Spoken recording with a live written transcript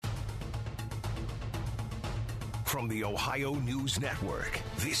From the Ohio News Network,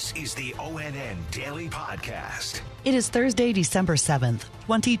 this is the ONN Daily Podcast. It is Thursday, December 7th,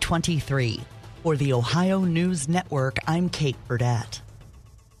 2023. For the Ohio News Network, I'm Kate Burdett.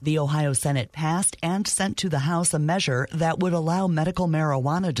 The Ohio Senate passed and sent to the House a measure that would allow medical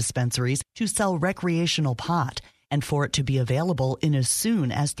marijuana dispensaries to sell recreational pot and for it to be available in as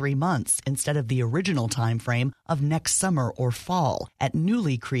soon as 3 months instead of the original time frame of next summer or fall at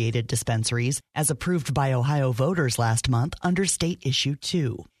newly created dispensaries as approved by Ohio voters last month under State Issue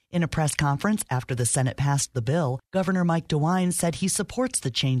 2. In a press conference after the Senate passed the bill, Governor Mike DeWine said he supports the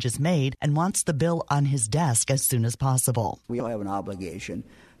changes made and wants the bill on his desk as soon as possible. We all have an obligation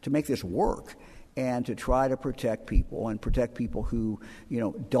to make this work and to try to protect people who,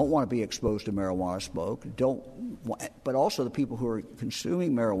 don't want to be exposed to marijuana smoke, but also the people who are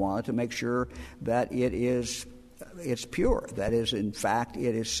consuming marijuana to make sure that it's pure, that is, in fact,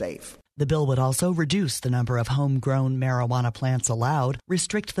 it is safe. The bill would also reduce the number of homegrown marijuana plants allowed,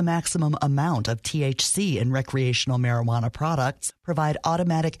 restrict the maximum amount of THC in recreational marijuana products, provide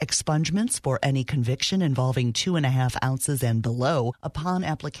automatic expungements for any conviction involving 2.5 ounces and below upon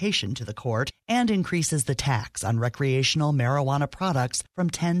application to the court, and increases the tax on recreational marijuana products from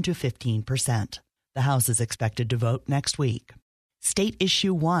 10 to 15%. The House is expected to vote next week. State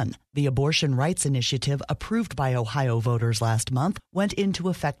Issue 1, the abortion rights initiative approved by Ohio voters last month, went into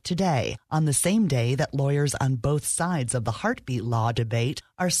effect today, on the same day that lawyers on both sides of the heartbeat law debate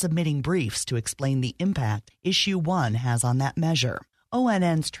are submitting briefs to explain the impact Issue 1 has on that measure.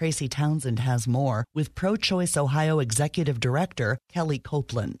 ONN's Tracy Townsend has more with Pro-Choice Ohio Executive Director Kelly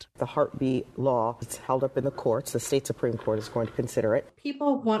Copeland. The heartbeat law is held up in the courts. The state Supreme Court is going to consider it.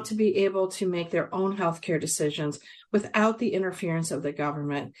 People want to be able to make their own health care decisions without the interference of the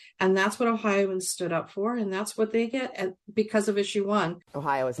government. And that's what Ohioans stood up for, and that's what they get because of Issue 1.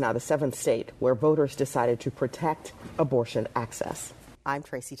 Ohio is now the 7th state where voters decided to protect abortion access. I'm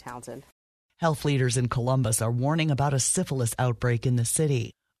Tracy Townsend. Health leaders in Columbus are warning about a syphilis outbreak in the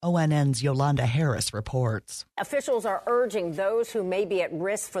city. ONN's Yolanda Harris reports. Officials are urging those who may be at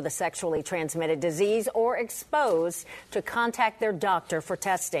risk for the sexually transmitted disease or exposed to contact their doctor for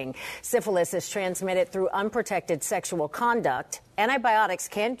testing. Syphilis is transmitted through unprotected sexual conduct. Antibiotics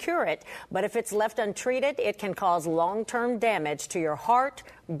can cure it, but if it's left untreated, it can cause long-term damage to your heart,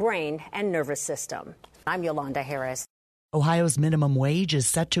 brain, and nervous system. I'm Yolanda Harris. Ohio's minimum wage is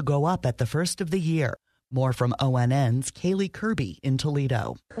set to go up at the first of the year. More from ONN's Kaylee Kirby in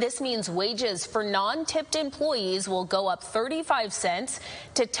Toledo. This means wages for non-tipped employees will go up 35 cents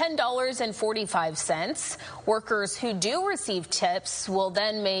to $10.45. Workers who do receive tips will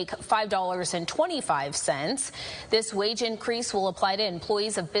then make $5.25. This wage increase will apply to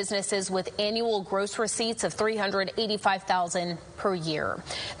employees of businesses with annual gross receipts of $385,000 per year.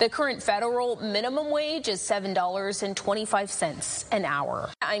 The current federal minimum wage is $7.25 an hour.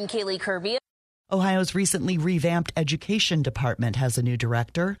 I'm Kaylee Kirby. Ohio's recently revamped education department has a new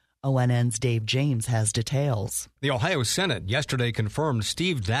director. ONN's Dave James has details. The Ohio Senate yesterday confirmed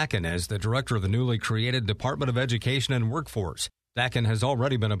Steve Dakin as the director of the newly created Department of Education and Workforce. Dakin has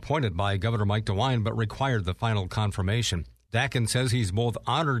already been appointed by Governor Mike DeWine, but required the final confirmation. Dakin says he's both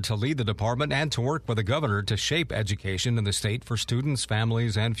honored to lead the department and to work with the governor to shape education in the state for students,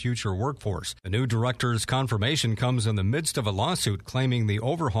 families, and future workforce. The new director's confirmation comes in the midst of a lawsuit claiming the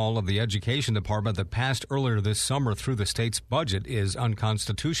overhaul of the education department that passed earlier this summer through the state's budget is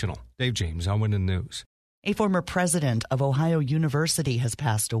unconstitutional. Dave James, ONN News. A former president of Ohio University has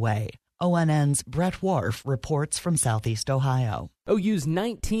passed away. ONN's Brett Wharf reports from Southeast Ohio. OU's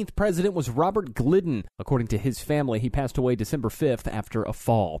 19th president was Robert Glidden. According to his family, he passed away December 5th after a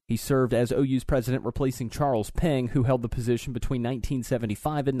fall. He served as OU's president, replacing Charles Peng, who held the position between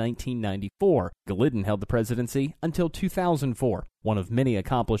 1975 and 1994. Glidden held the presidency until 2004. One of many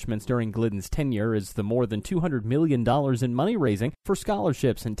accomplishments during Glidden's tenure is the more than $200 million in money raising for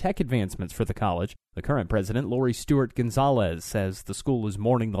scholarships and tech advancements for the college. The current president, Lori Stewart Gonzalez, says the school is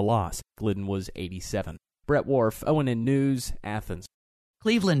mourning the loss. Glidden was 87. Brett Wharf, ONN News, Athens.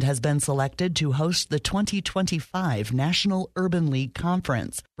 Cleveland has been selected to host the 2025 National Urban League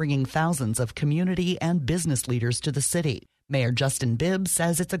Conference, bringing thousands of community and business leaders to the city. Mayor Justin Bibb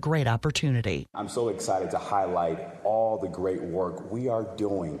says it's a great opportunity. I'm so excited to highlight all the great work we are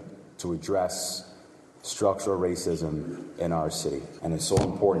doing to address structural racism in our city. And it's so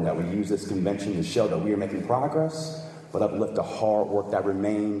important that we use this convention to show that we are making progress, but uplift the hard work that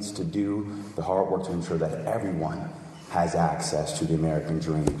remains to do, the hard work to ensure that everyone has access to the American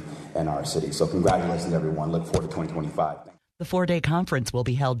dream in our city. So congratulations, everyone. Look forward to 2025. The four-day conference will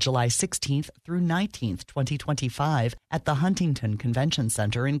be held July 16th through 19th, 2025 at the Huntington Convention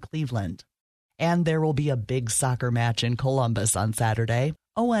Center in Cleveland. And there will be a big soccer match in Columbus on Saturday.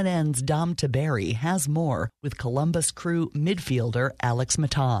 ONN's Dom Tiberi has more with Columbus Crew midfielder Alex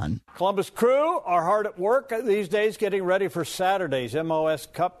Matan. Columbus Crew are hard at work these days getting ready for Saturday's MOS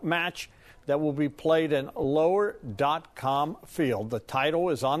Cup match that will be played in Lower.com Field. The title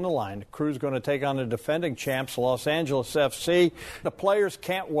is on the line. The Crew's going to take on the defending champs, Los Angeles FC. The players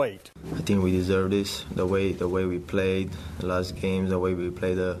can't wait. I think we deserve this, the way we played the last games, the way we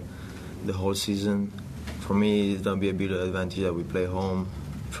played the whole season. For me, it's going to be a big advantage that we play home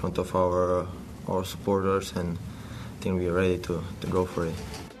in front of our supporters, and I think we're ready to go for it.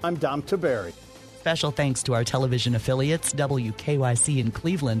 I'm Dom Tiberi. Special thanks to our television affiliates, WKYC in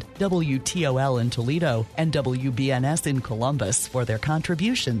Cleveland, WTOL in Toledo, and WBNS in Columbus for their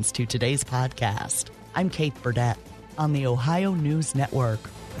contributions to today's podcast. I'm Kate Burdett on the Ohio News Network.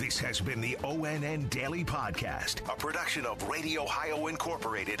 This has been the ONN Daily Podcast, a production of Radio Ohio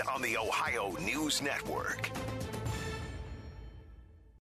Incorporated on the Ohio News Network.